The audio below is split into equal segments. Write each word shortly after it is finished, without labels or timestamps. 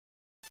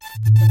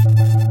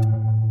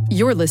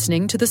You're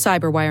listening to the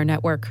Cyberwire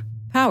Network,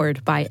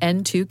 powered by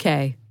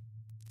N2K.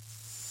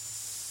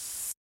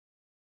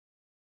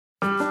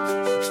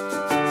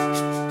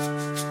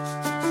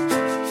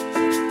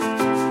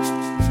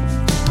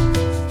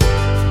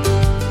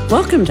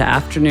 Welcome to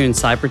Afternoon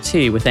Cyber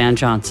Tea with Ann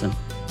Johnson,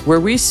 where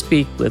we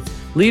speak with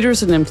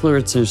leaders and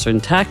influencers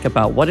in tech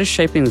about what is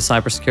shaping the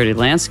cybersecurity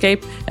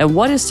landscape and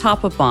what is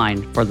top of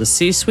mind for the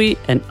C-suite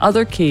and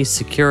other key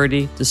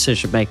security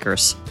decision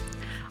makers.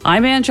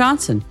 I'm Ann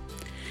Johnson,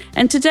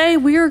 and today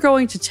we are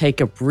going to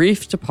take a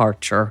brief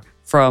departure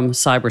from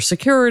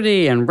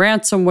cybersecurity and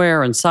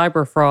ransomware and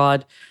cyber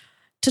fraud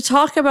to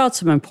talk about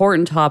some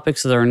important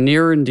topics that are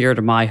near and dear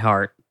to my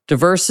heart: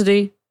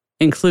 diversity,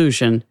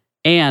 inclusion,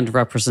 and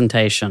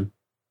representation.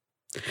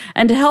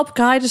 And to help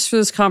guide us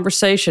through this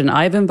conversation,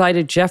 I've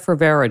invited Jeff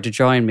Rivera to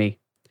join me.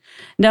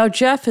 Now,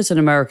 Jeff is an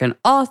American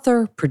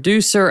author,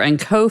 producer, and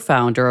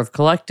co-founder of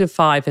Collective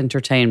 5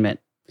 Entertainment.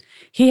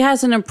 He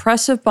has an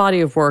impressive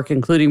body of work,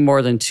 including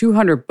more than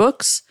 200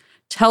 books,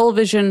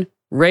 television,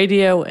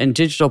 radio, and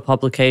digital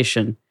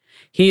publication.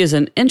 He is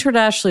an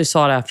internationally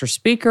sought-after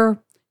speaker,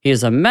 he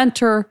is a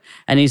mentor,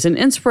 and he's an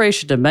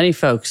inspiration to many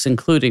folks,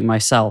 including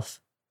myself.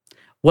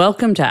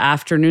 Welcome to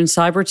Afternoon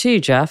Cyber Tea,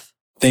 Jeff.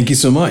 Thank you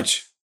so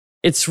much.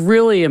 It's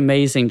really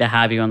amazing to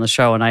have you on the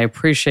show, and I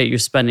appreciate you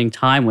spending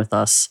time with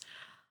us.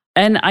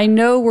 And I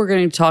know we're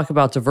going to talk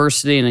about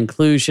diversity and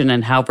inclusion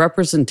and how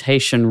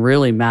representation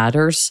really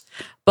matters.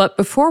 But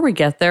before we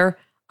get there,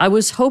 I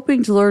was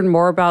hoping to learn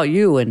more about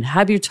you and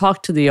have you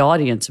talk to the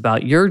audience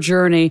about your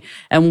journey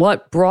and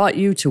what brought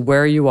you to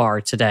where you are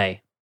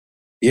today.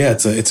 Yeah,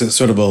 it's a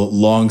sort of a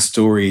long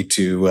story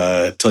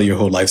to tell your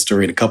whole life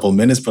story in a couple of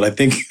minutes, but I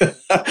think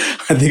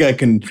I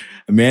can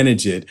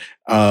manage it.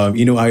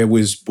 I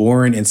was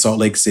born in Salt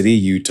Lake City,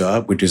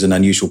 Utah, which is an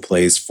unusual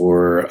place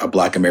for a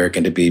Black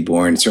American to be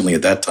born, certainly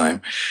at that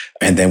time.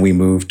 And then we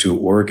moved to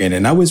Oregon,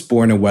 and I was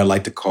born in what I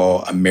like to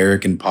call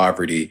American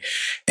poverty.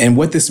 And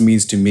what this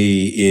means to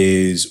me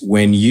is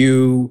when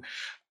you,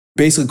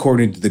 basically,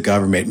 according to the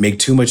government, make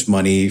too much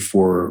money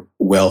for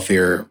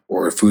welfare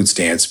or food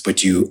stamps,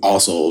 but you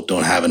also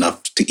don't have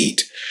enough to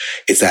eat.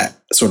 It's that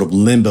sort of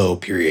limbo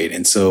period.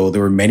 And so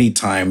there were many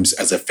times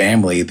as a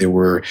family, there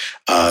were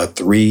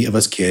 3 of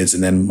us kids,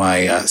 and then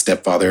my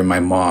stepfather and my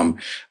mom,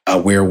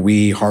 where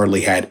we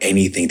hardly had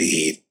anything to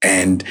eat.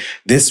 And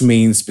this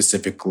means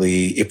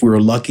specifically, if we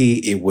were lucky,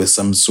 it was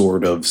some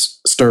sort of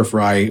stir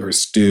fry or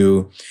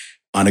stew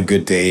on a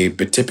good day,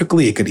 but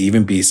typically it could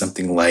even be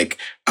something like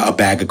a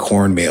bag of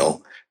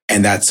cornmeal,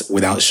 and that's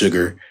without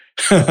sugar,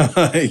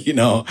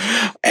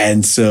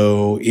 And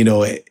so,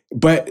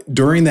 but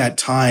during that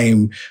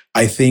time,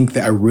 I think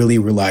that I really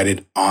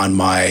relied on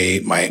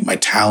my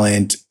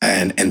talent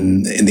and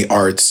in the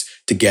arts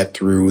to get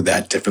through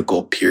that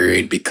difficult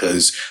period,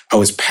 because I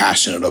was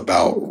passionate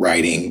about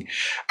writing.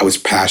 I was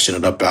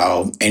passionate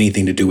about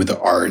anything to do with the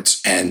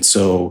arts. And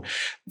so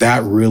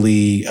that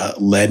really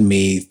led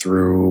me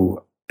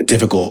through a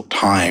difficult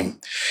time.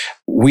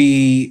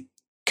 We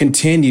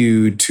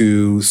continued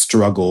to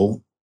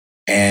struggle,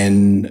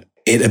 and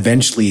it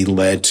eventually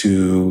led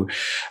to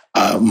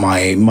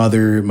my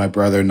mother, my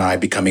brother, and I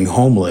becoming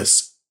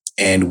homeless.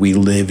 And we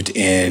lived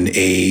in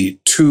a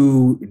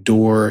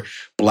 2-door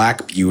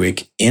black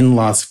Buick in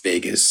Las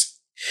Vegas.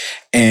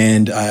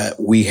 And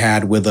we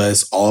had with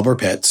us all of our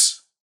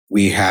pets.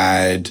 We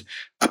had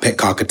a pet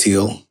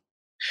cockatiel.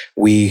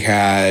 We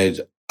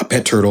had a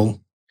pet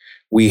turtle.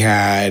 We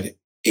had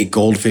a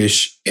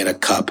goldfish in a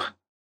cup.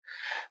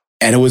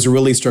 And it was a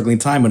really struggling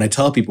time. When I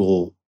tell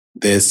people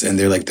this, and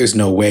they're like, there's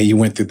no way you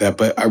went through that.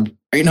 But I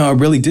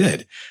really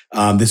did.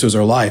 This was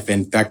our life.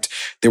 In fact,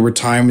 there were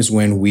times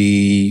when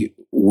we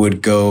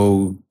would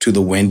go to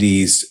the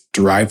Wendy's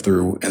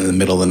drive-through in the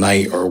middle of the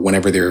night or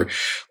whenever they're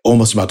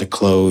almost about to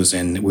close,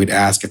 and we'd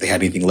ask if they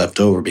had anything left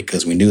over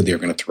because we knew they were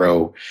going to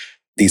throw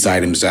these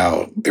items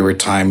out. There were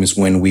times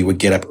when we would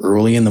get up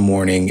early in the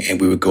morning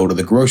and we would go to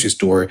the grocery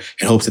store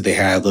in hopes that they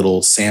had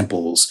little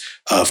samples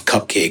of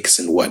cupcakes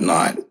and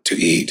whatnot to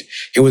eat.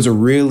 It was a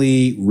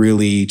really,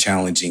 really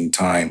challenging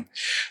time.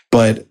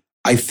 But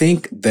I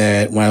think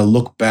that when I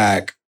look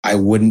back, I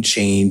wouldn't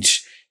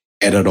change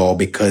it at all,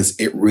 because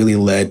it really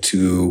led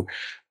to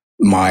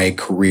my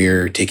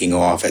career taking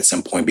off at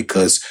some point,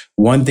 because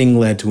one thing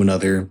led to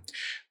another.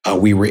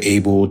 We were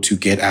able to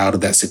get out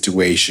of that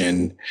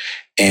situation,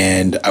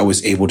 and I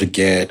was able to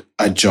get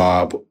a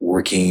job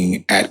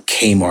working at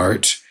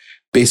Kmart,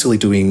 basically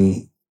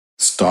doing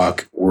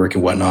stock work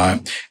and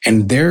whatnot.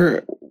 And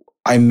there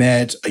I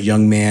met a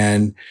young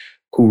man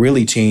who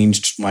really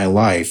changed my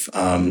life.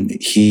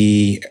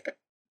 He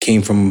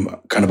came from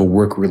kind of a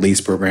work release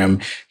program.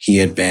 He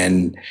had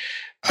been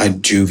a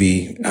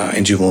juvie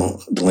and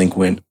juvenile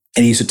delinquent.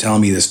 And he used to tell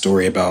me this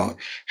story about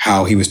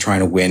how he was trying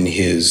to win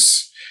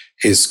his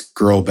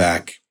girl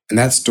back. And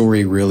that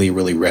story really,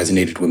 really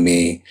resonated with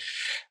me.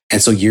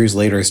 And so years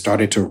later, I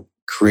started to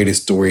create a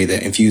story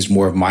that infused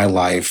more of my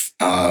life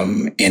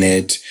in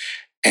it.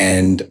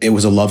 And it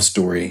was a love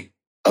story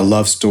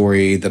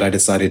that I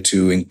decided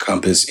to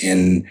encompass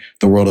in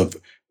the world of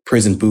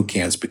prison boot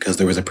camps because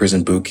there was a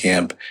prison boot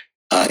camp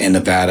in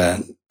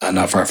Nevada,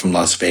 not far from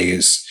Las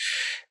Vegas.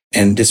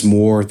 And just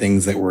more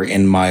things that were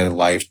in my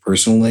life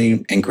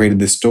personally, and created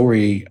this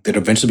story that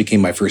eventually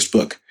became my first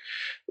book,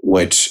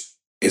 which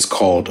is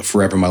called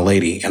Forever My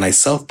Lady. And I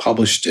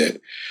self-published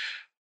it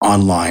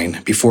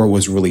online before it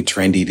was really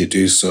trendy to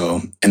do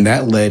so. And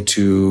that led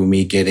to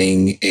me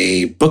getting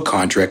a book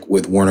contract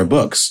with Warner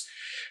Books,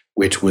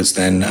 which was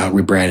then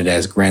rebranded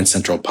as Grand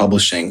Central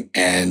Publishing.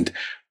 And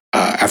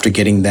after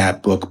getting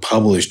that book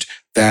published,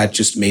 that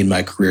just made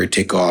my career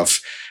take off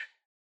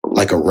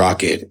like a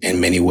rocket in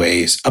many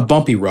ways. A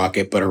bumpy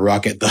rocket, but a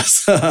rocket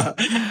thus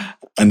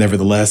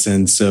nevertheless.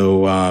 And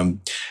so,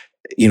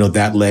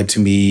 that led to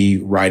me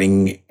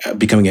writing,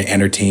 becoming an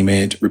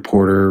entertainment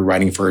reporter,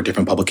 writing for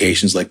different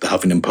publications like the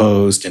Huffington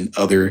Post and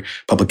other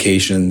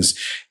publications,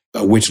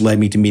 which led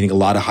me to meeting a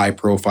lot of high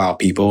profile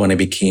people. And I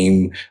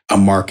became a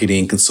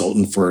marketing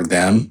consultant for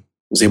them.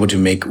 I was able to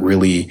make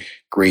really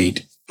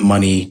great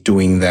money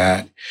doing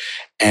that.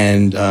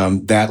 And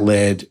that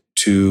led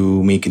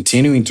to me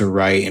continuing to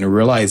write and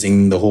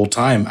realizing the whole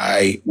time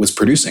I was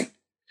producing.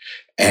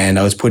 And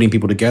I was putting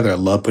people together. I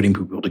love putting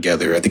people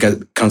together. I think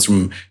it comes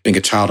from being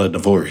a child of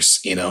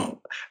divorce. The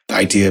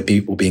idea of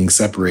people being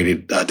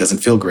separated doesn't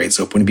feel great.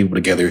 So putting people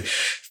together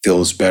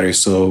feels better.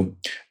 So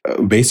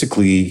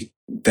basically,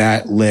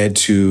 that led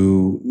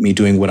to me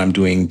doing what I'm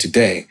doing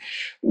today,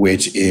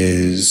 which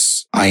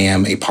is I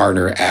am a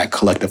partner at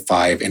Collective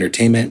 5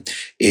 Entertainment.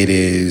 It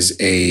is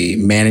a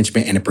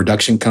management and a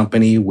production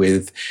company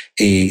with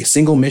a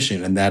single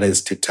mission, and that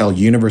is to tell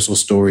universal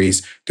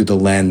stories through the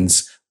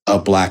lens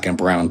of Black and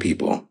Brown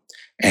people.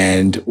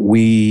 And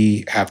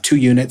we have two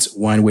units,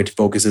 one which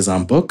focuses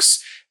on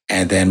books,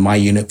 and then my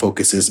unit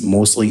focuses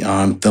mostly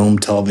on film,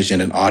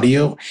 television, and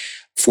audio.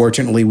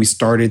 Fortunately, we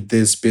started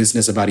this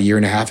business about a year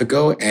and a half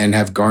ago and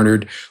have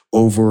garnered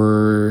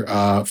over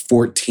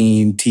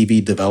 14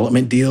 TV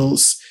development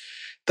deals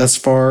thus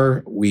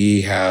far.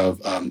 We have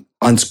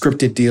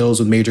unscripted deals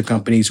with major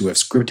companies. We have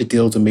scripted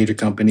deals with major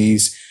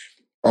companies.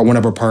 One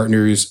of our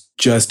partners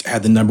just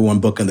had the #1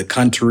 book in the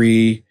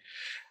country.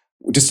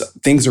 Just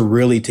things are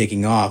really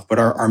taking off. But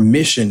our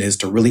mission is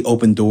to really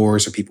open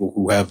doors for people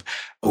who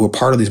are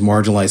part of these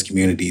marginalized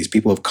communities,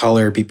 people of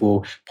color,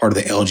 people part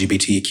of the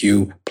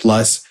LGBTQ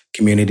plus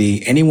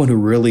community, anyone who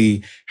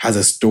really has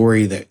a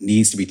story that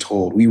needs to be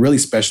told. We really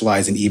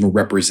specialize in even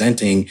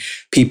representing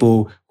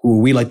people who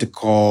we like to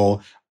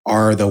call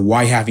are the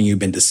why haven't you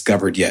been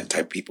discovered yet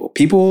type people.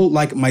 People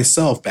like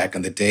myself back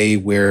in the day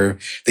where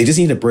they just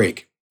need a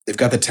break. They've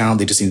got the talent,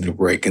 they just needed a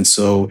break. And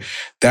so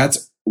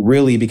that's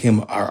really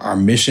became our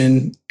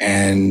mission.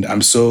 And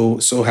I'm so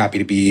happy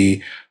to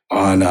be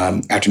on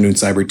Afternoon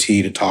Cyber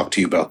Tea to talk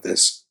to you about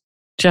this.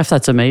 Jeff,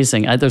 that's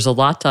amazing. There's a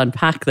lot to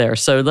unpack there.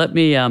 So let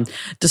me,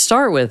 to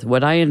start with,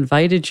 when I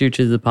invited you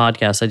to the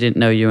podcast, I didn't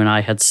know you and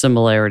I had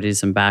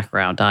similarities in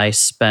background. I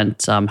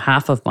spent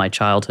half of my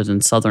childhood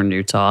in Southern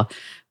Utah.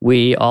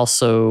 We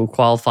also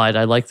qualified,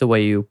 I like the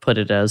way you put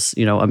it as,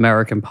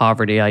 American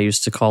poverty. I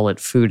used to call it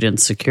food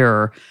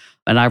insecure.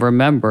 And I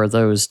remember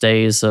those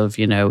days of,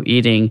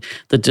 eating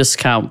the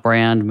discount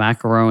brand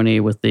macaroni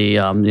with the,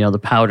 the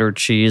powdered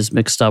cheese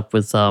mixed up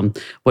with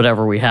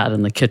whatever we had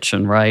in the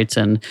kitchen, right?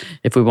 And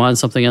if we wanted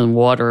something in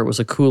water, it was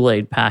a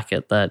Kool-Aid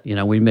packet that,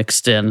 we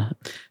mixed in.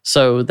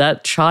 So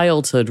that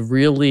childhood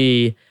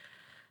really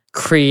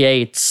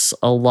creates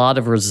a lot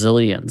of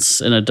resilience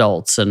in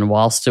adults. And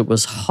whilst it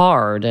was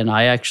hard, and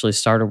I actually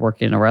started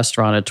working in a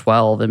restaurant at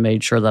 12 and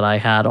made sure that I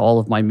had all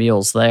of my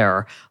meals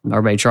there,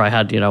 or made sure I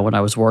had, when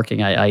I was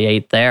working, I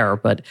ate there.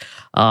 But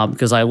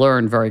because I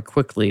learned very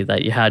quickly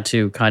that you had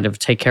to kind of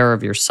take care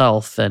of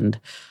yourself and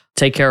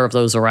take care of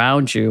those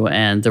around you,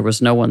 and there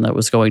was no one that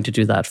was going to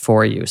do that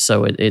for you.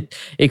 So it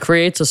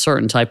creates a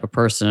certain type of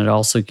person. It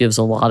also gives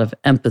a lot of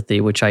empathy,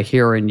 which I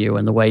hear in you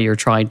and the way you're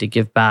trying to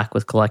give back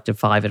with Collective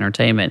 5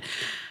 Entertainment.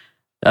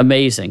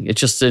 Amazing.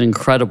 It's just an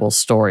incredible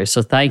story.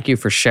 So thank you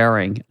for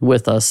sharing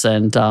with us.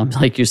 And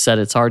like you said,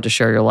 it's hard to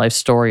share your life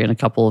story in a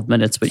couple of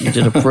minutes, but you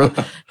did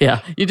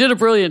you did a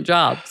brilliant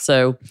job.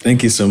 So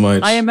thank you so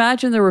much. I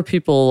imagine there were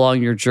people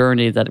along your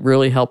journey that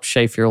really helped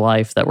shape your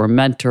life, that were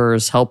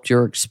mentors, helped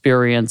your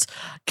experience.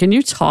 Can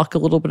you talk a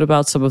little bit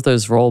about some of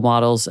those role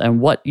models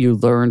and what you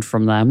learned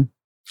from them?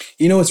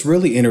 It's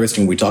really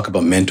interesting when we talk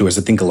about mentors.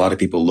 I think a lot of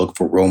people look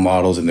for role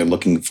models and they're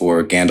looking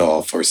for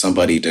Gandalf or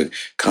somebody to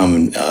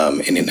come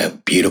in a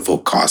beautiful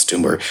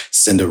costume, or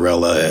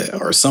Cinderella,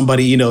 or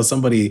somebody,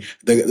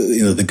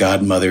 the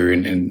godmother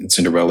in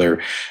Cinderella,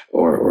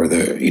 or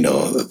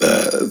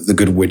the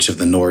good witch of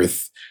the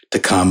north to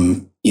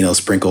come,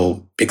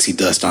 sprinkle pixie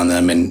dust on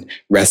them and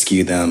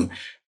rescue them.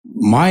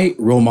 My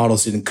role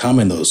models didn't come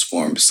in those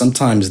forms.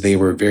 Sometimes they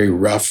were very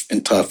rough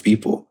and tough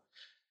people.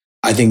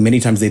 I think many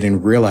times they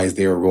didn't realize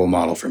they were a role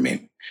model for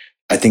me.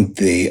 I think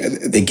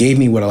they gave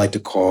me what I like to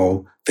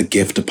call the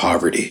gift of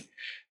poverty.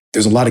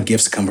 There's a lot of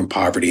gifts that come from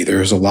poverty.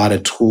 There's a lot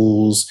of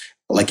tools,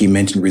 like you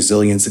mentioned,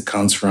 resilience that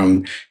comes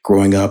from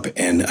growing up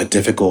in a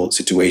difficult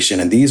situation.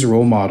 And these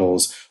role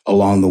models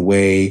along the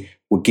way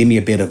will give me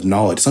a bit of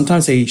knowledge.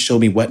 Sometimes they show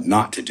me what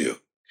not to do.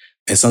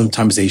 and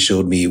sometimes they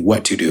showed me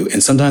what to do.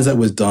 And sometimes that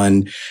was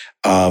done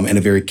in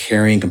a very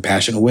caring,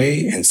 compassionate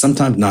way, and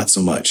sometimes not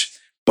so much.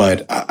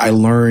 But I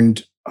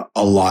learned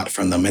a lot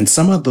from them. And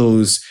some of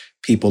those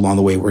people along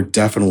the way were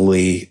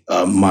definitely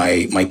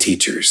my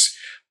teachers.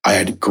 I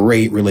had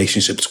great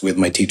relationships with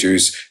my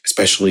teachers,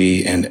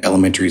 especially in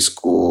elementary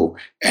school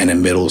and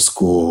in middle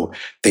school.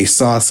 They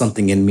saw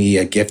something in me,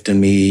 a gift in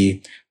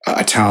me,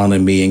 a talent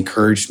in me,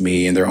 encouraged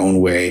me in their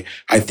own way.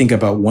 I think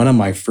about one of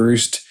my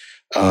first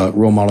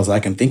role models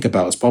I can think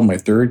about is probably my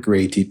third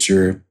grade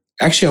teacher.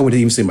 Actually, I would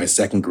even say my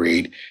second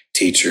grade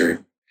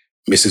teacher,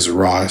 Mrs.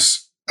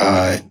 Ross.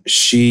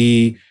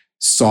 She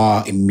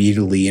saw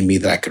immediately in me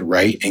that I could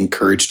write,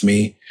 encouraged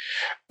me.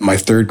 My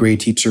third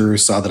grade teacher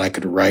saw that I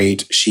could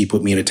write. She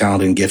put me in a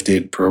talented and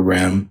gifted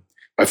program.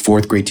 My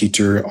fourth grade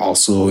teacher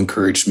also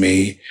encouraged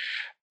me.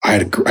 I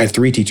had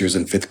three teachers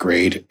in fifth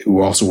grade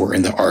who also were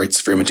in the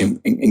arts, very much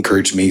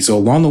encouraged me. So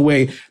along the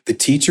way, the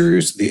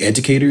teachers, the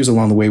educators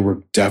along the way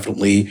were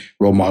definitely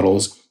role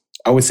models.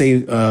 I would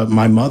say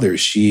my mother,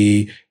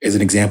 she is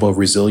an example of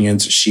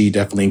resilience. She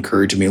definitely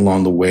encouraged me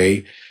along the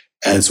way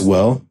as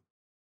well.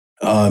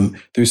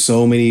 There's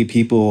so many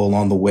people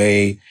along the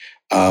way.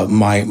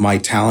 My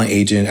talent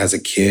agent as a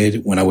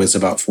kid, when I was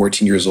about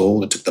 14 years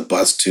old, I took the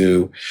bus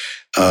to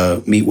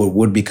meet what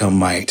would become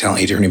my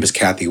talent agent. Her name is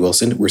Kathy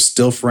Wilson. We're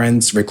still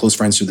friends, very close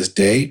friends to this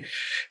day.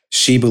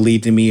 She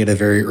believed in me at a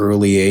very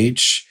early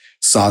age,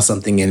 saw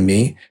something in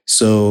me.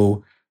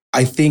 So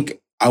I think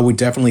I would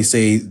definitely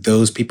say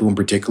those people in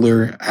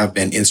particular have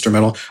been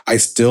instrumental. I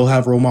still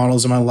have role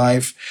models in my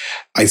life.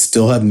 I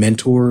still have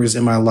mentors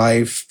in my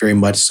life, very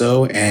much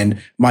so.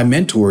 And my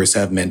mentors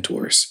have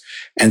mentors.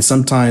 And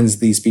sometimes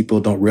these people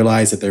don't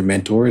realize that they're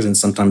mentors, and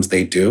sometimes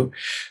they do.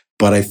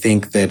 But I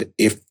think that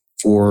if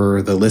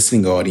for the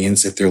listening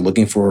audience, if they're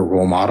looking for a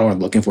role model or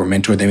looking for a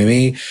mentor, they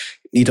may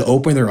need to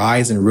open their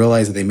eyes and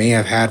realize that they may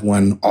have had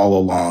one all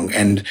along.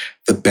 And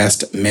the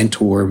best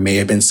mentor may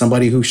have been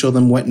somebody who showed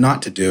them what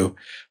not to do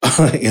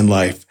in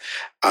life.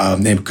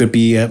 It could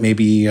be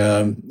maybe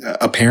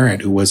a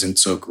parent who wasn't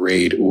so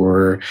great,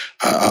 or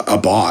a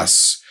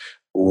boss,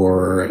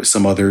 or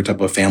some other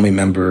type of family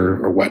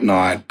member or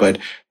whatnot. But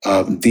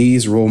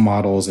these role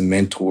models and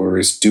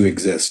mentors do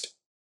exist.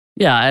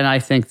 Yeah, and I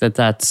think that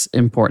that's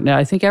important.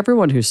 I think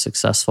everyone who's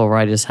successful,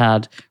 right, has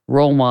had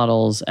role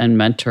models and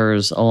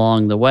mentors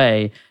along the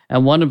way.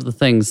 And one of the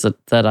things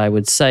that I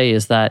would say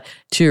is that,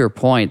 to your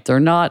point, they're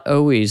not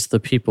always the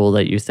people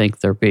that you think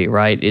they'll be,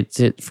 right?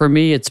 For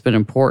me, it's been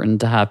important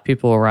to have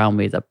people around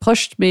me that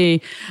pushed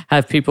me,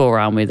 have people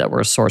around me that were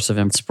a source of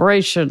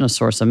inspiration, a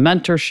source of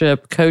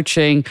mentorship,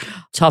 coaching,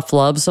 tough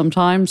love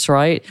sometimes,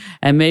 right?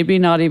 And maybe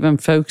not even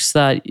folks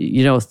that,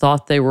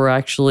 thought they were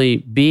actually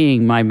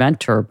being my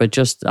mentor, but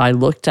just I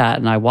looked at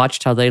and I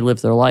watched how they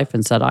lived their life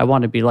and said, I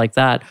want to be like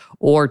that.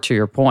 Or to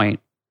your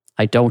point,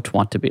 I don't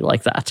want to be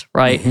like that,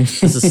 right?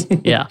 This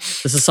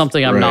is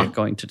something I'm not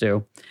going to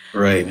do.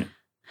 Right.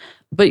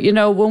 But,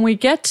 when we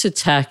get to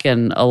tech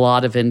and a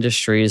lot of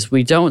industries,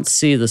 we don't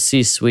see the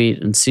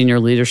C-suite and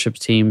senior leadership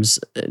teams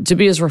to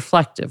be as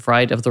reflective,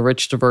 right, of the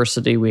rich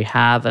diversity we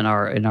have in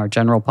our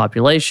general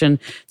population.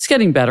 It's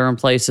getting better in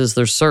places.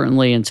 There's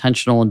certainly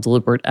intentional and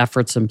deliberate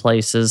efforts in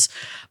places.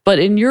 But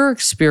in your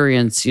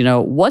experience,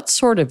 what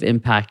sort of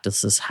impact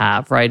does this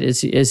have, right?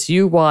 As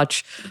you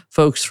watch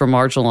folks from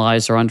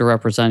marginalized or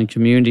underrepresented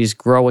communities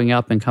growing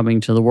up and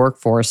coming to the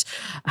workforce,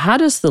 how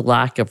does the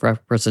lack of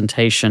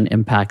representation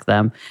impact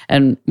them?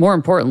 And more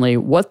importantly,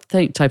 what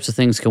types of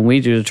things can we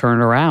do to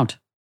turn it around?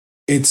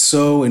 It's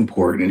so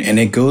important, and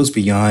it goes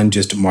beyond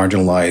just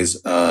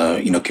marginalized,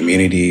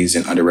 communities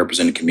and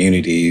underrepresented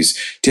communities.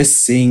 Just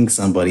seeing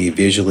somebody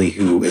visually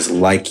who is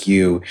like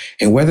you,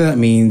 and whether that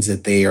means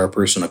that they are a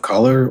person of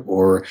color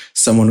or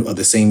someone of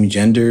the same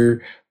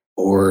gender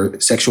or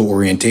sexual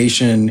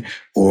orientation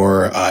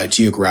or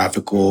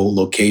geographical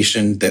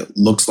location that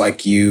looks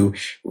like you,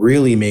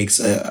 really makes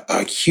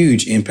a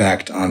huge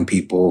impact on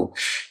people.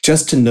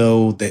 Just to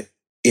know that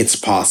it's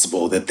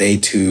possible that they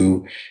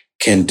too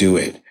can do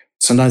it.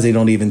 Sometimes they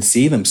don't even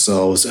see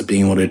themselves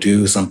being able to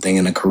do something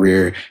in a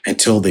career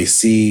until they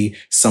see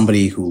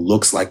somebody who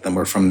looks like them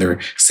or from their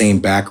same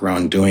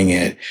background doing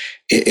it.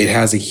 It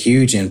has a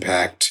huge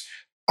impact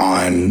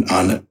on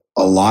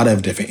a lot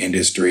of different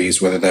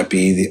industries, whether that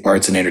be the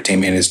arts and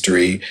entertainment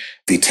industry,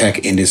 the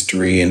tech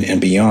industry,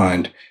 and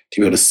beyond,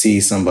 to be able to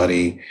see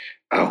somebody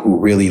who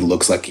really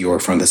looks like you or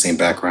from the same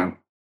background.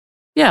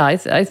 Yeah,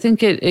 I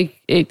think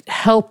it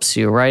helps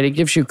you, right? It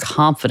gives you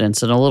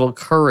confidence and a little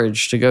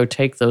courage to go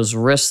take those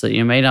risks that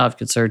you may not have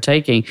considered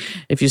taking.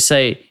 If you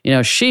say,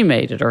 she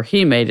made it or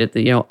he made it,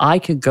 that, I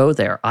could go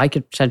there. I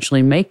could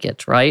potentially make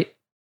it, right?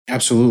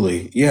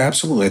 Absolutely. Yeah,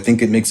 absolutely. I think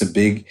it makes a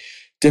big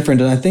difference.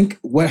 And I think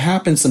what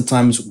happens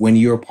sometimes when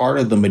you're part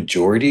of the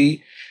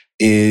majority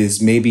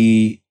is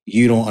maybe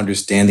you don't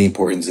understand the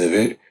importance of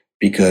it,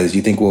 because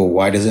you think, well,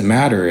 why does it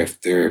matter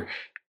if they're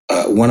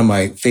one of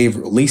my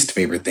least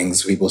favorite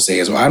things people say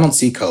is, well, I don't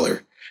see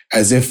color,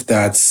 as if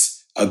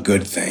that's a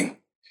good thing.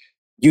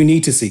 You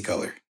need to see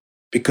color,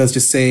 because to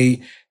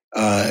say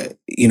I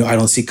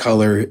don't see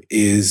color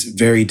is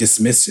very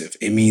dismissive.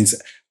 It means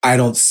I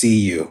don't see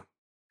you.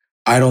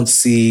 I don't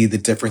see the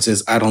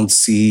differences. I don't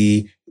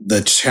see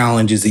the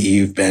challenges that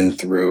you've been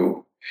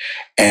through.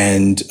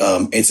 And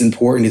it's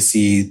important to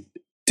see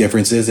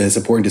differences, and it's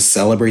important to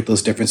celebrate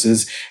those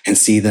differences and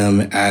see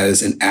them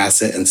as an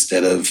asset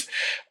instead of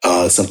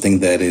something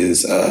that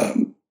is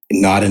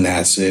not an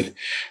asset.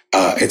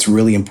 It's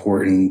really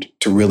important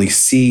to really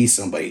see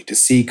somebody, to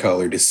see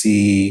color, to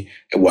see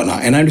and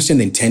whatnot. And I understand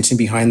the intention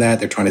behind that.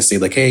 They're trying to say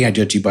like, hey, I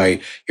judge you by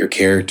your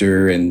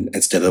character and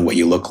instead of what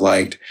you look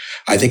like.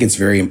 I think it's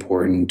very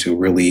important to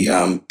really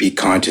be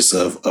conscious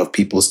of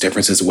people's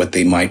differences, what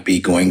they might be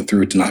going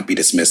through, to not be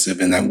dismissive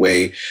in that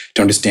way,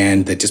 to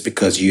understand that just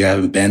because you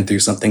haven't been through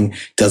something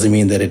doesn't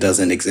mean that it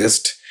doesn't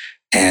exist.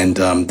 And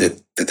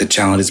that the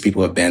challenges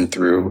people have been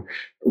through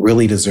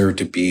really deserve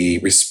to be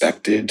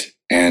respected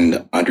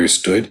and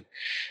understood.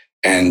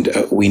 And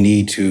we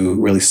need to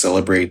really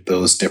celebrate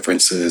those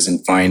differences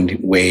and find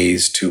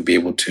ways to be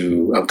able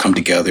to come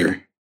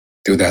together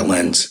through that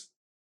lens.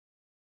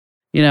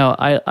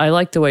 I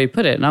like the way you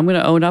put it, and I'm going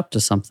to own up to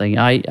something.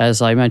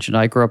 As I mentioned,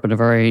 I grew up in a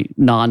very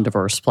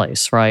non-diverse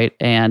place, right?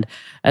 And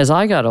as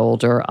I got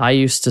older, I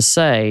used to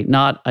say,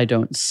 not I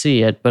don't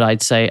see it, but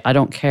I'd say, I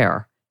don't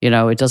care.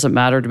 It doesn't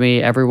matter to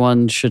me.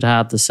 Everyone should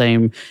have the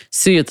same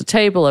seat at the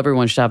table.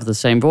 Everyone should have the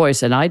same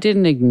voice. And I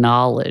didn't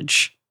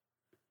acknowledge.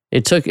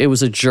 It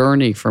was a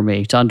journey for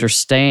me to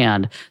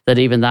understand that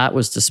even that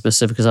was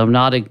dismissive, because I'm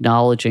not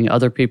acknowledging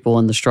other people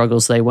and the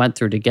struggles they went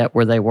through to get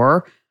where they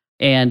were.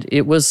 And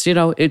it was,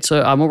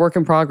 I'm a work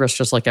in progress,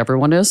 just like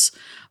everyone is.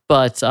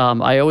 But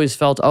I always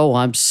felt,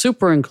 I'm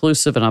super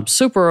inclusive and I'm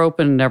super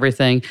open and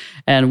everything.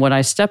 And when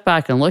I stepped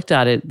back and looked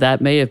at it, that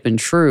may have been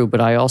true,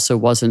 but I also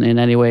wasn't in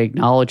any way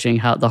acknowledging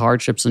how the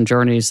hardships and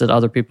journeys that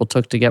other people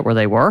took to get where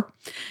they were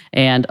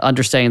and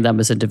understanding them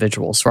as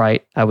individuals,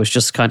 right? I was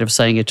just kind of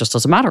saying it just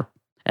doesn't matter.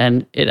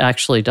 And it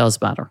actually does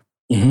matter.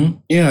 Mm-hmm.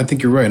 Yeah, I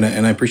think you're right.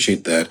 And I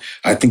appreciate that.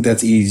 I think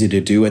that's easy to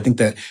do. I think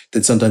that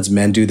sometimes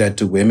men do that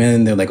to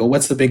women. They're like, oh,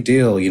 what's the big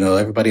deal?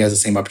 Everybody has the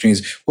same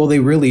opportunities. Well, they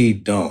really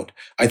don't.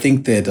 I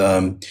think that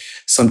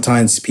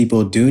sometimes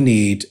people do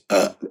need,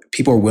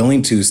 people are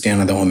willing to stand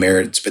on their own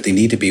merits, but they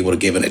need to be able to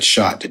give it a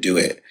shot to do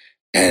it.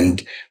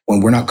 And when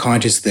we're not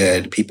conscious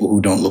that people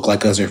who don't look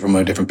like us or from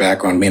a different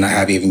background may not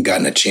have even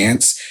gotten a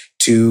chance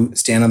to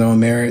stand on their own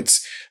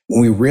merits,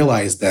 when we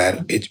realize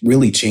that, it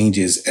really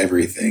changes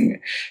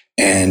everything.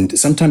 And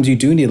sometimes you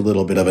do need a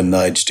little bit of a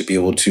nudge to be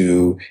able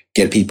to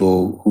get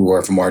people who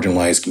are from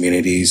marginalized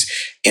communities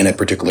in a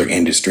particular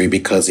industry,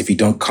 because if you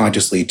don't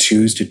consciously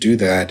choose to do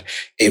that,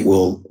 it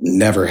will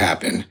never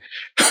happen,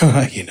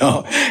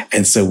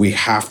 And so we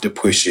have to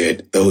push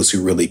it, those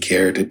who really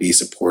care, to be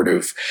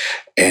supportive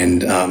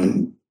and,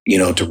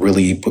 to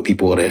really put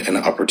people at an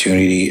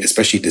opportunity,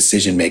 especially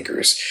decision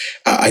makers.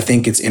 I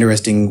think it's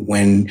interesting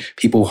when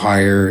people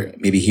hire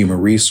maybe human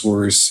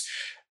resource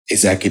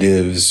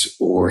executives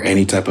or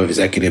any type of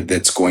executive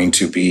that's going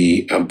to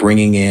be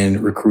bringing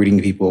in,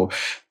 recruiting people,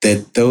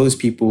 that those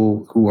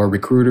people who are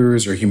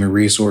recruiters or human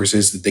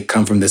resources, that they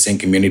come from the same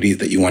community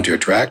that you want to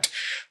attract,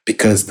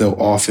 because they'll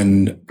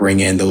often bring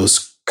in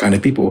those kind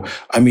of people.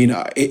 I mean,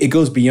 it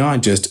goes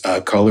beyond just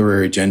color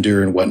or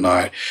gender and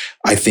whatnot.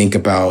 I think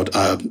about,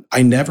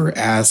 I never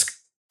ask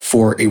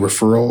for a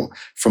referral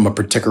from a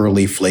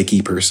particularly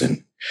flaky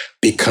person,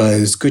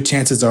 because good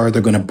chances are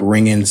they're going to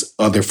bring in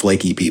other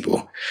flaky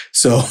people.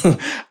 So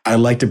I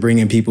like to bring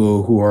in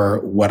people who are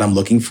what I'm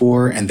looking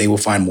for, and they will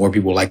find more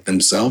people like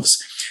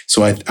themselves.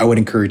 So I would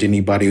encourage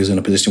anybody who's in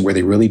a position where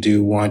they really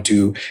do want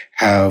to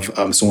have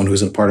someone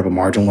who's a part of a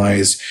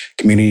marginalized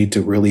community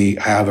to really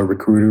have a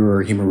recruiter or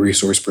a human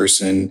resource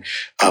person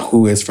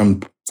who is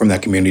from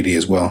that community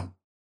as well.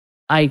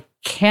 I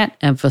can't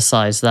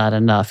emphasize that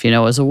enough.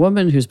 As a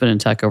woman who's been in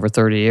tech over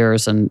 30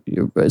 years, and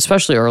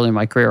especially early in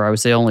my career, I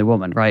was the only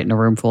woman, right, in a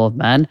room full of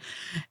men.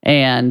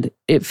 And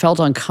it felt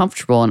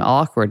uncomfortable and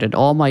awkward. And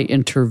all my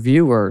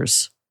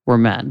interviewers were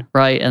men,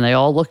 right? And they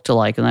all looked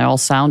alike and they all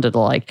sounded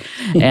alike.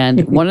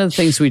 And one of the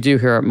things we do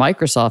here at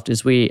Microsoft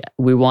is we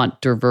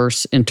want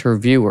diverse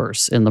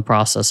interviewers in the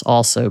process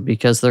also,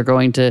 because they're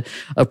going to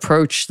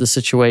approach the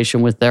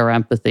situation with their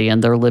empathy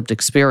and their lived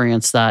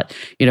experience that,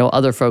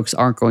 other folks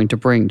aren't going to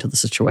bring to the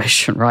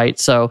situation, right?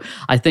 So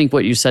I think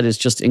what you said is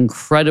just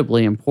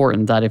incredibly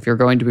important, that if you're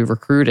going to be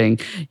recruiting,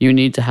 you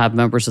need to have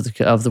members of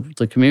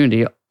the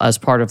community as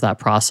part of that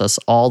process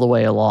all the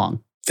way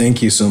along.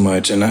 Thank you so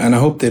much. And I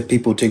hope that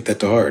people take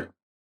that to heart.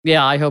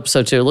 Yeah, I hope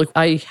so too. Look,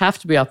 I have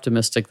to be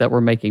optimistic that we're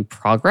making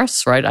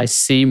progress, right? I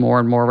see more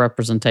and more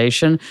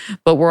representation,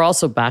 but we're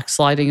also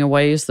backsliding in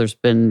ways. There's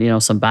been,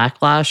 some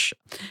backlash,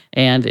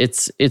 and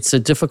it's a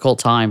difficult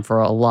time for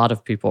a lot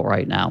of people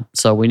right now.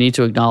 So we need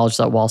to acknowledge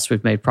that whilst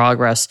we've made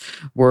progress,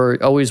 we're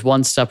always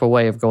one step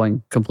away of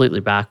going completely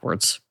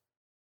backwards.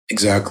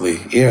 Exactly.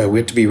 Yeah, we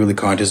have to be really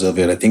conscious of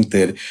it. I think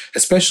that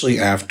especially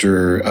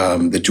after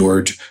the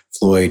George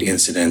Floyd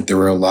incident, there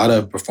were a lot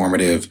of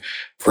performative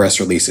press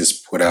releases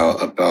put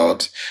out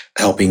about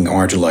helping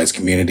marginalized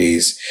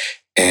communities.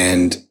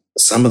 And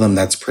some of them,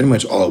 that's pretty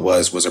much all it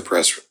was a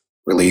press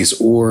release.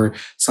 Or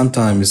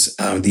sometimes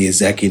the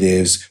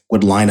executives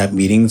would line up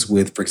meetings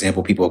with, for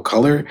example, people of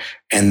color,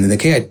 and then,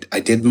 okay, I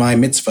did my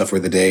mitzvah for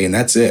the day, and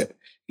that's it,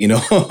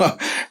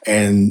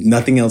 and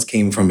nothing else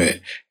came from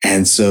it.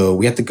 And so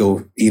we have to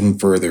go even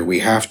further. We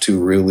have to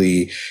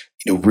really,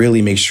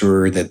 really make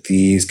sure that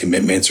these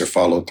commitments are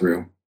followed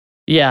through.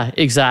 Yeah,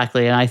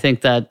 exactly. And I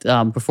think that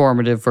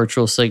performative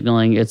virtual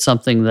signaling, it's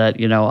something that,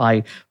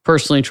 I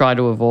personally try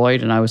to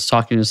avoid. And I was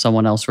talking to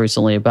someone else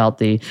recently about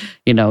the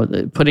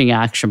putting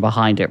action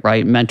behind it,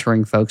 right?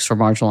 Mentoring folks for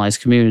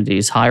marginalized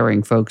communities,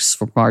 hiring folks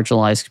for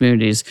marginalized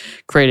communities,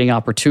 creating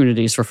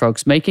opportunities for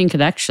folks, making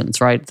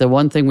connections, right? The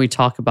one thing we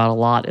talk about a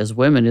lot as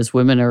women is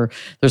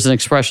there's an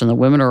expression that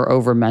women are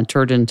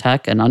over-mentored in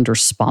tech and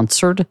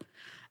under-sponsored.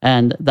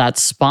 And that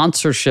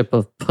sponsorship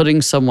of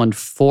putting someone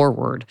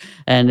forward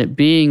and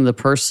being the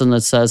person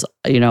that says,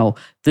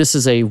 this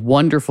is a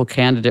wonderful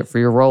candidate for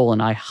your role,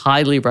 and I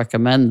highly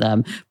recommend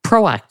them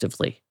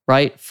proactively,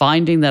 right?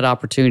 Finding that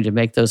opportunity to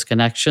make those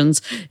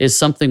connections is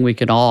something we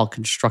can all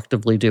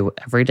constructively do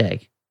every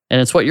day. And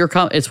it's what your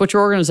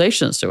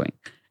organization is doing.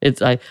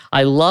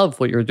 I love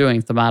what you're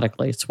doing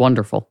thematically. It's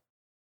wonderful.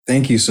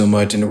 Thank you so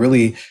much. And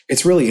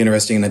it's really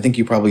interesting. And I think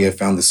you probably have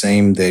found the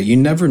same, that you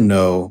never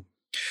know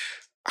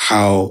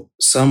how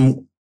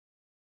some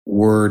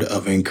word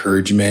of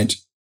encouragement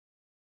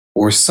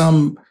or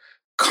some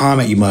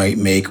comment you might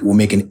make will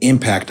make an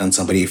impact on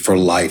somebody for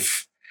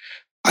life.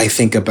 I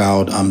think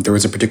about, there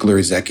was a particular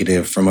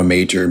executive from a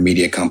major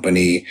media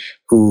company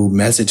who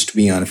messaged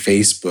me on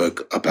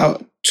Facebook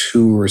about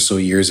 2 or so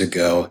years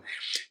ago.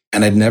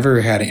 And I'd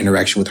never had an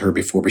interaction with her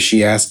before, but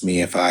she asked me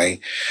if I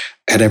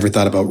had ever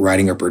thought about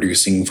writing or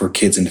producing for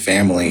kids and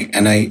family.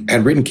 And I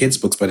had written kids'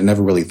 books, but I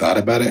never really thought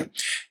about it.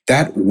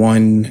 That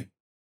one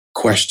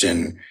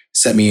question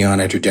set me on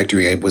a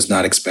trajectory I was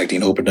not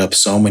expecting, opened up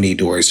so many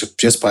doors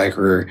just by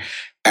her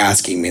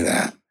asking me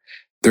that.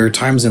 There are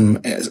times,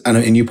 and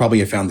you probably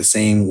have found the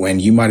same, when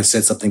you might have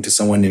said something to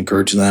someone to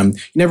encourage them. You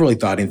never really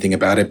thought anything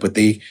about it, but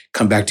they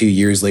come back to you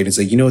years later and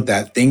say,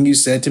 that thing you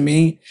said to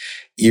me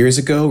years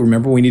ago,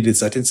 remember when you did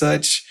such and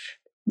such?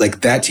 Like,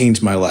 that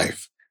changed my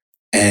life.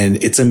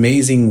 And it's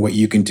amazing what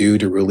you can do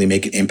to really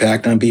make an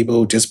impact on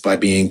people just by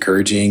being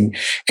encouraging,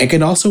 and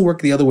can also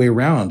work the other way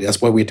around.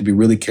 That's why we have to be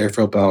really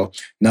careful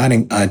about not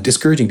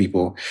discouraging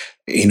people,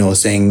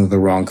 saying the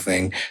wrong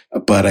thing.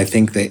 But I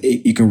think that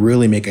you can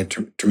really make a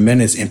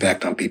tremendous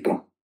impact on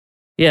people.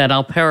 Yeah, and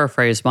I'll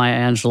paraphrase Maya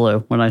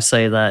Angelou when I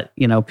say that,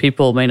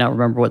 people may not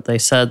remember what they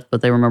said,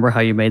 but they remember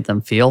how you made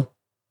them feel.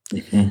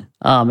 Mm-hmm.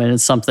 And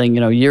it's something,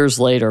 years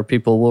later,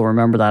 people will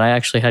remember that. I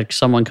actually had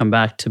someone come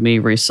back to me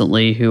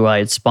recently who I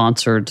had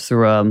sponsored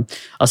through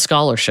a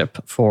scholarship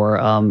for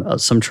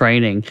some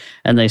training.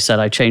 And they said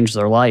I changed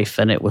their life.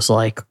 And it was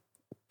like,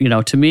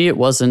 to me, it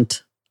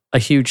wasn't a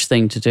huge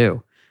thing to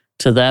do.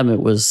 To them,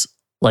 it was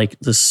like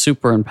this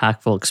super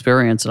impactful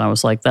experience. And I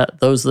was like,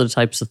 those are the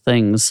types of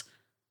things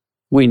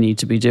we need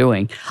to be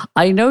doing.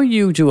 I know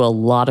you do a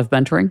lot of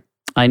mentoring.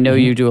 I know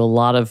you do a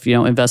lot of,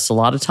 invest a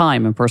lot of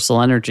time and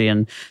personal energy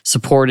in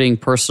supporting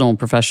personal and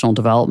professional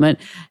development.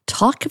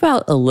 Talk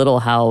about a little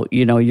how,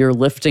 you're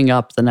lifting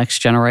up the next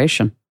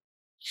generation.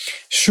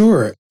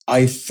 Sure.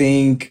 I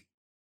think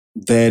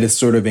that it's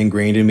sort of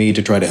ingrained in me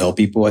to try to help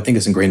people. I think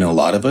it's ingrained in a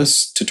lot of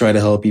us to try to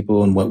help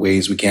people in what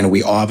ways we can.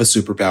 We all have a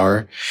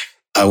superpower.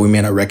 We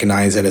may not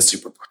recognize it as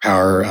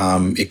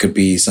superpower. It could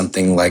be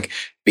something like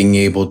being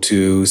able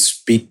to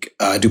speak,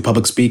 do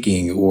public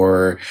speaking,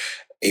 or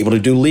able to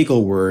do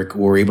legal work,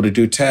 or able to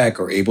do tech,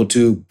 or able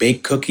to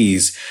bake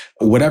cookies.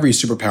 Whatever your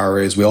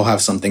superpower is, we all have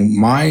something.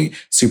 My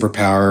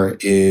superpower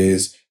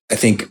is, I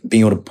think,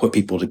 being able to put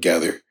people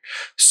together.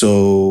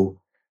 So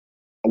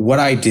what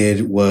I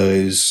did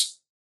was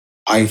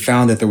I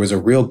found that there was a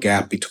real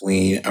gap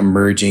between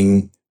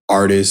emerging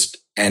artists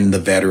and the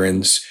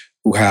veterans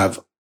who have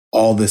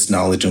all this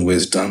knowledge and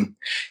wisdom.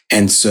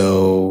 And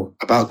so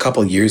about a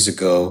couple of years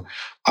ago,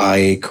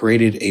 I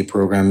created a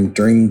program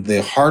during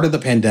the heart of the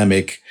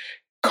pandemic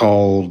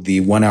called the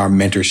 1 Hour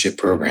Mentorship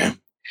Program.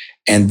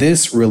 And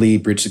this really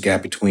bridged the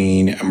gap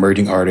between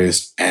emerging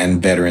artists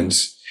and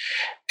veterans.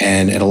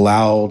 And it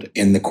allowed,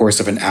 in the course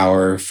of an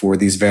hour, for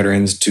these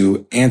veterans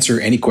to answer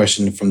any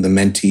question from the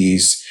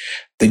mentees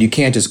that you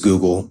can't just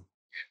Google,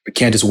 you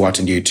can't just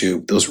watch on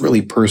YouTube. Those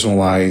really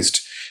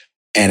personalized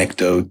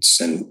anecdotes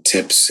and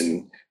tips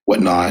and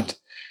whatnot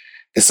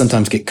that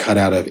sometimes get cut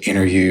out of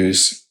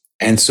interviews.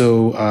 And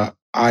so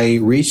I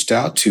reached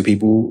out to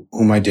people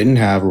whom I didn't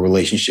have a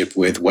relationship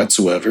with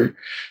whatsoever,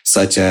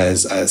 such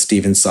as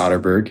Steven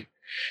Soderbergh.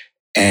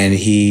 And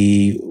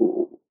he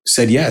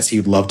said, yes, he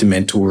would love to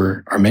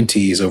mentor our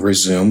mentees over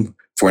Zoom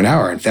for an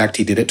hour. In fact,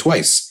 he did it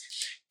twice.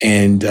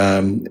 And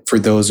for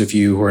those of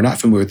you who are not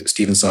familiar with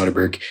Steven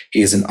Soderbergh,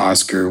 he is an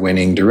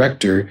Oscar-winning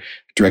director,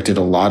 directed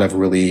a lot of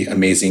really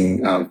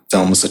amazing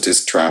films such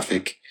as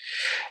Traffic,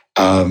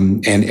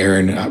 and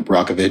Aaron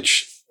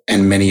Brockovich,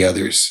 and many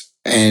others.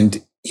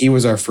 And he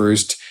was our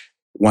first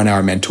 1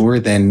 hour mentor.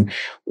 Then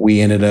we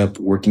ended up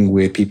working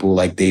with people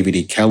like David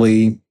E.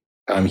 Kelly,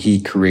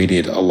 He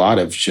created a lot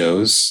of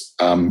shows.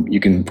 You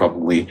can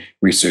probably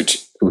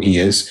research who he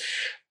is.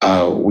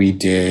 We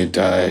did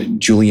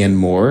Julianne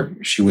Moore.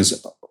 She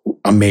was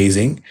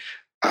amazing.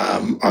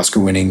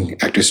 Oscar-winning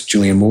actress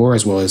Julianne Moore,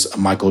 as well as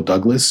Michael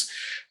Douglas,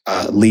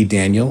 Lee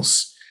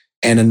Daniels,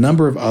 and a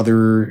number of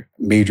other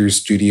major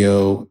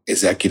studio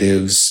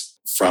executives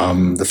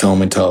from the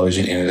film and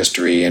television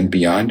industry and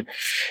beyond.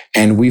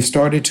 And we've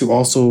started to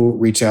also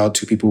reach out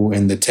to people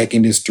in the tech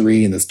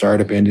industry, in the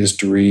startup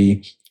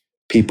industry,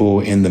 people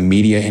in the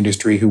media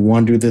industry who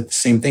want to do the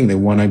same thing. They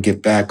want to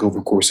give back over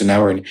the course of an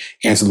hour and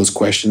answer those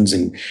questions.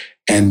 And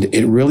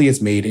it really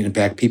has made an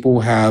impact.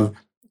 People have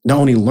not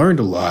only learned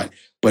a lot,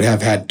 but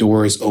have had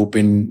doors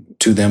open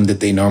to them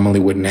that they normally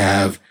wouldn't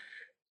have.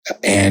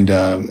 And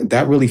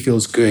that really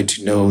feels good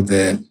to know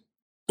that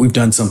we've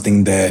done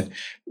something that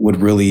would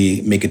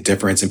really make a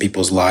difference in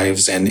people's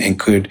lives and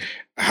could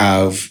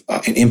have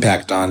an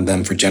impact on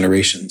them for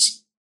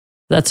generations.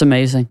 That's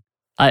amazing.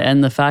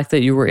 And the fact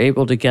that you were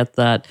able to get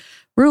that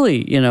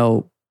really,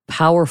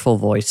 powerful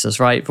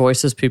voices, right?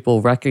 Voices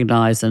people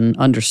recognize and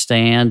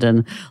understand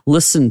and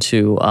listen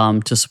to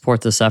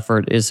support this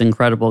effort is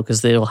incredible,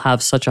 because they'll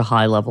have such a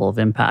high level of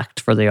impact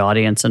for the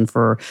audience and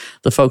for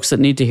the folks that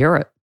need to hear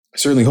it. I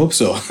certainly hope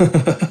so.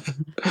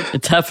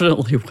 It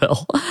definitely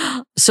will.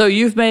 So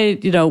you've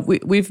made,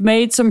 we've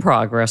made some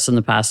progress in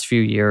the past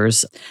few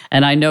years,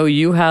 and I know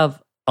you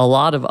have a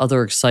lot of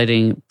other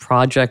exciting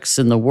projects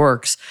in the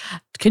works.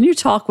 Can you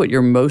talk what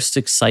you're most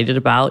excited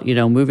about,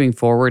 moving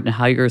forward, and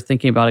how you're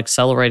thinking about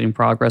accelerating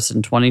progress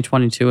in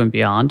 2022 and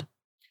beyond?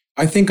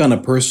 I think on a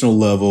personal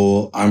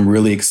level, I'm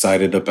really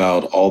excited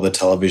about all the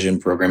television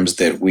programs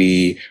that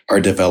we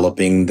are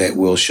developing that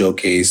will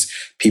showcase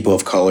people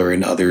of color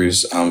and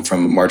others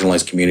from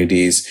marginalized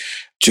communities,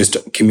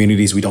 just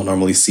communities we don't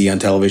normally see on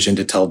television,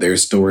 to tell their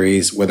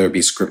stories, whether it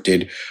be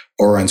scripted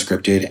or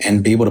unscripted,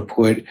 and be able to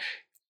put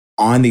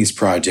on these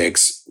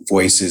projects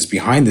voices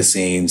behind the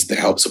scenes that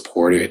help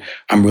support it.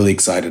 I'm really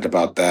excited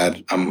about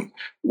that.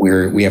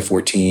 We have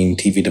 14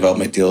 TV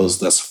development deals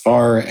thus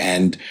far,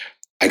 and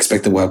I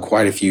expect that we'll have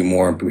quite a few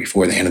more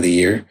before the end of the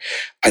year.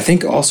 I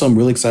think also I'm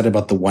really excited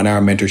about the 1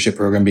 Hour Mentorship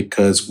Program,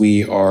 because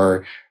we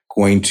are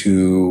going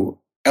to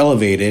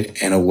elevate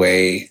it in a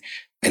way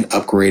and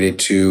upgrade it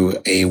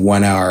to a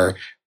 1 Hour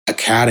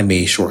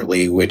Academy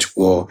shortly, which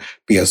will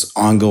be an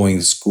ongoing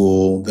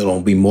school that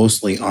will be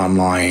mostly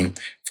online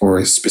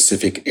for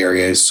specific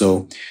areas.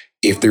 So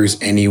if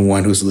there's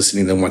anyone who's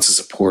listening that wants to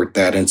support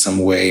that in some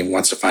way,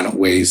 wants to find out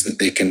ways that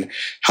they can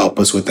help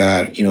us with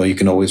that, you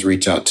can always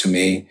reach out to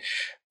me.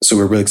 So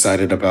we're really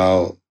excited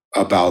about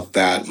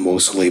that,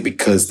 mostly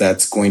because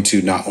that's going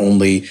to not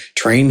only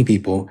train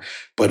people,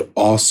 but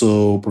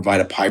also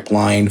provide a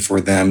pipeline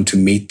for them to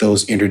meet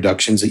those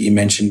introductions that you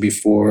mentioned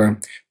before,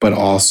 but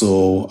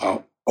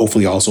also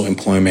hopefully also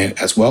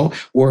employment as well.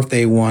 Or if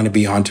they want to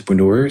be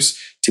entrepreneurs,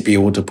 to be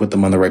able to put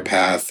them on the right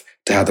path,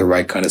 to have the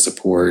right kind of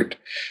support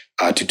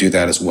to do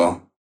that as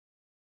well.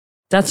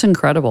 That's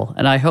incredible.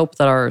 And I hope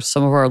that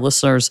some of our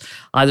listeners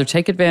either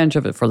take advantage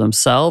of it for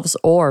themselves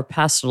or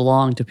pass it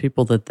along to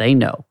people that they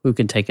know who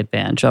can take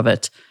advantage of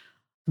it.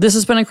 This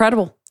has been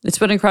incredible. It's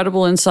been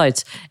incredible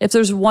insights. If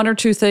there's one or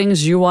two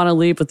things you want to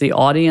leave with the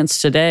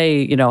audience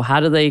today,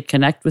 how do they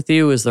connect with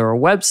you? Is there a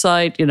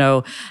website?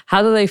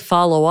 How do they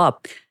follow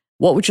up?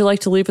 What would you like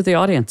to leave with the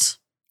audience?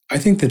 I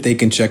think that they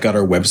can check out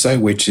our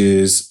website, which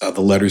is the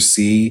letter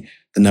C,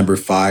 the number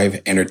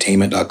 5,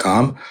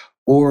 entertainment.com,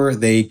 or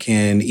they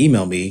can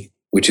email me,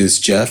 which is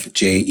Jeff,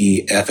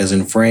 J-E-F as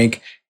in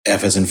Frank,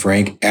 F as in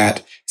Frank,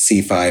 at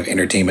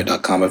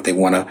c5entertainment.com if they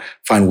want to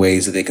find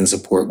ways that they can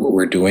support what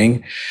we're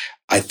doing.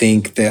 I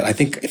think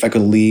if I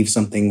could leave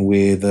something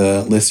with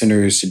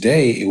listeners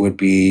today, it would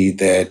be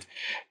that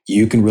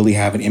you can really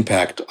have an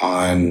impact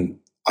on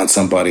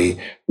somebody.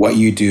 What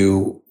you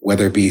do,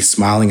 whether it be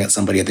smiling at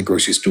somebody at the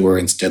grocery store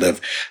instead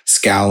of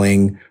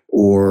scowling,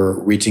 or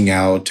reaching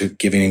out to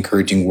give an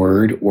encouraging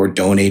word, or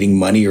donating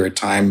money or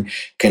time,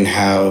 can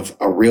have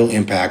a real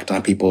impact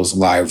on people's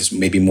lives,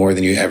 maybe more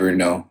than you ever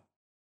know.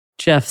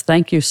 Jeff,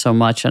 thank you so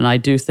much. And I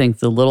do think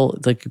the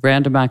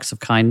random acts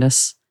of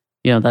kindness,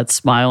 that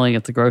smiling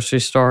at the grocery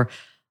store,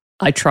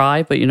 I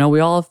try, but we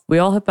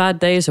all have bad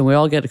days, and we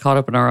all get caught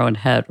up in our own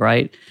head,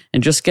 right?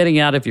 And just getting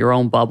out of your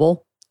own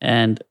bubble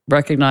and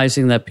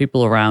recognizing that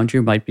people around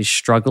you might be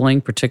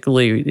struggling,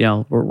 particularly,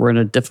 we're in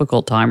a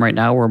difficult time right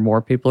now where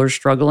more people are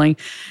struggling,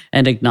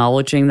 and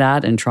acknowledging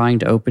that and trying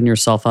to open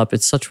yourself up.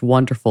 It's such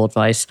wonderful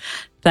advice.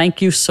 Thank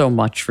you so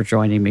much for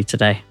joining me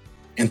today.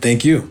 And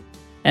thank you.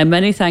 And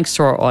many thanks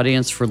to our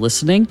audience for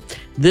listening.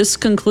 This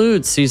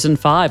concludes Season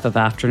 5 of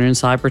Afternoon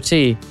Cyber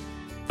Tea.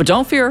 But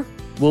don't fear,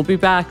 we'll be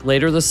back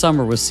later this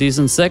summer with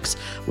Season 6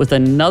 with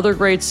another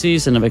great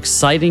season of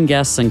exciting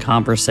guests and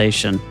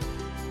conversation.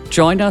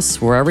 Join us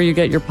wherever you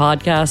get your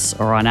podcasts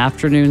or on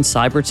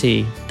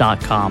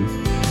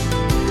afternooncybertea.com.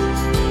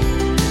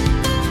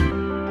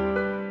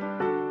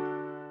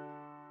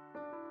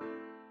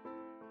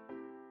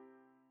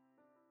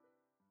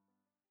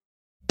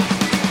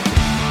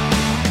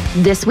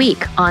 This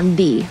week on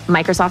the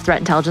Microsoft Threat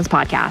Intelligence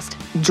Podcast,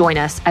 join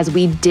us as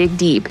we dig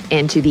deep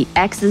into the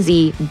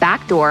XZ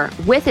backdoor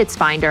with its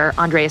finder,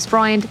 Andreas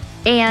Freund,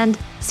 and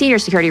senior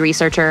security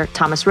researcher,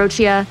 Thomas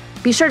Rocia.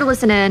 Be sure to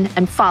listen in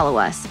and follow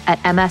us at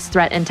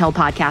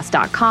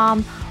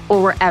msthreatintelpodcast.com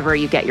or wherever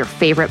you get your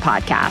favorite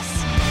podcasts.